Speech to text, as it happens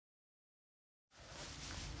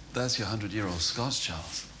That's your 100-year-old Scots,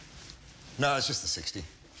 Charles. No, it's just the 60.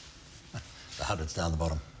 The 100's down the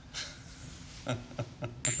bottom.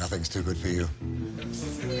 Nothing's too good for you.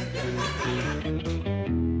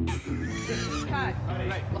 Hi.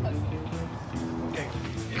 Right. Okay.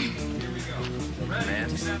 Here we go. Ready? Man.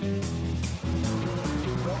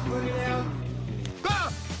 Don't put it out. Go!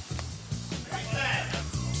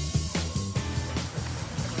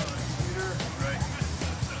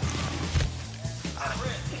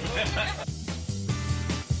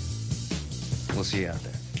 We'll see you out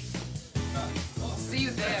there. See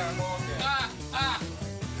you there.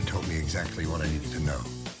 They told me exactly what I needed to know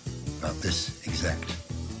about this exact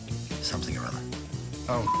something or other.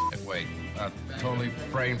 Oh, wait. Totally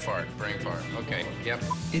brain fart. Okay, yep.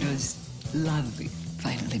 It was lovely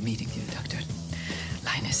finally meeting you, Doctor.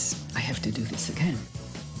 Linus, I have to do this again.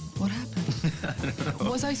 What happened?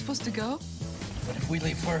 Was I supposed to go? But if we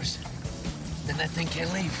leave first, then that thing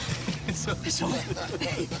can't leave. So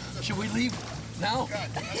hey, should we leave now?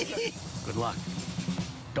 Good luck.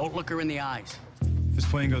 Don't look her in the eyes. This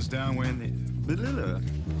plane goes downwind.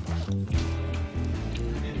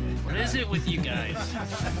 What is it with you guys?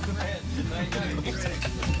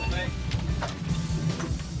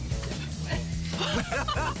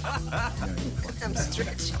 I'm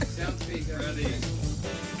stretching. Ready.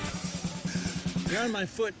 You're on my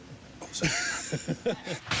foot.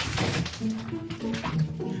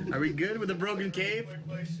 Are we good with the broken cave?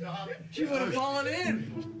 She would have fallen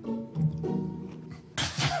in.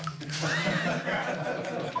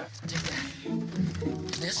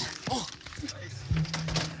 This? Oh.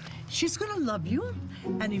 She's gonna love you,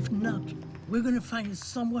 and if not, we're gonna find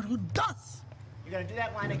someone who does. You're gonna do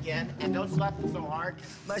that line again, and don't slap it so hard.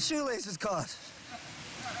 My shoelace is caught.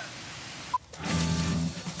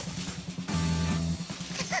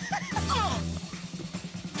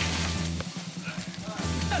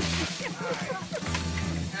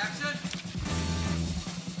 Action.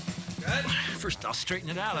 Good. First, I'll straighten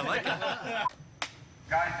it out. I like it.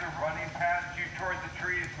 Guys are running past you toward the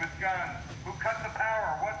trees with guns. Who cut the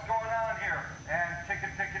power? What's going on here? And ticket.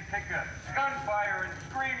 Gunfire and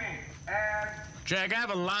screaming. And... Jack, I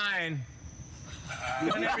have a line.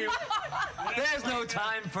 There's no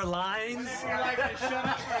time for lines. If you'd like to shut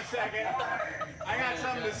up for a second, I got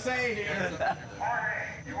something to say here.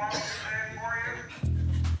 Jorge, you want me to say it for you?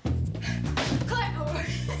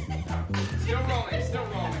 Still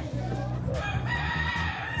rolling.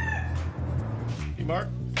 You Mark?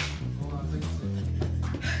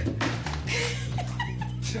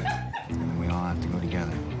 We all have to go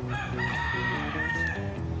together.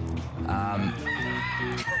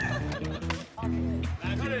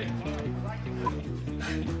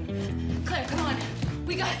 Claire, come on.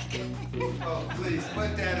 We got to get... Oh, please,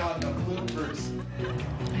 put that on the bloopers.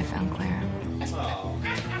 I found Claire.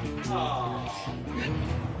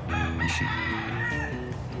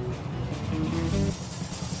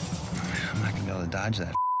 I'm not gonna be able to dodge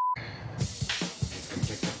that.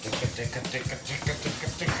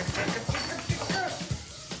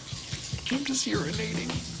 I'm just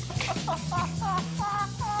urinating.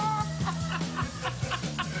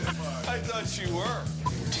 I thought you were.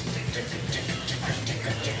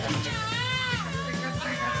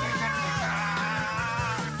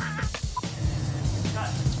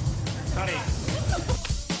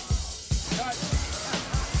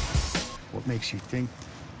 What makes you think?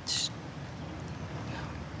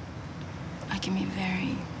 I can be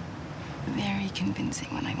very, very convincing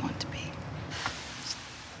when I want to be.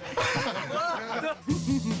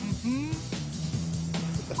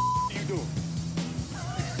 What are you doing?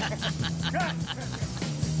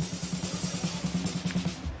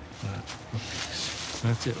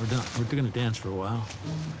 That's it. We're done. We're gonna dance for a while.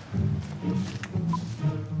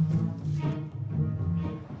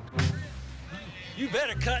 You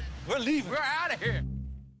better cut. We're leaving. We're out of here.